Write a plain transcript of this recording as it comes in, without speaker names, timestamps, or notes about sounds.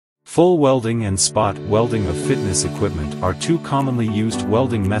Full welding and spot welding of fitness equipment are two commonly used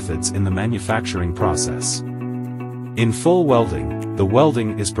welding methods in the manufacturing process. In full welding, the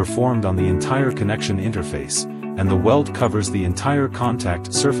welding is performed on the entire connection interface, and the weld covers the entire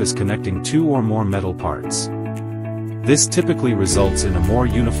contact surface connecting two or more metal parts. This typically results in a more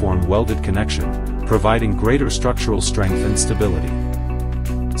uniform welded connection, providing greater structural strength and stability.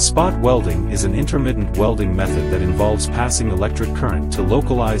 Spot welding is an intermittent welding method that involves passing electric current to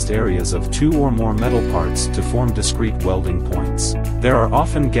localized areas of two or more metal parts to form discrete welding points. There are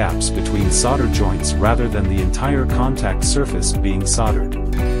often gaps between solder joints rather than the entire contact surface being soldered.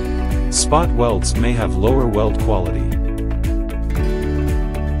 Spot welds may have lower weld quality,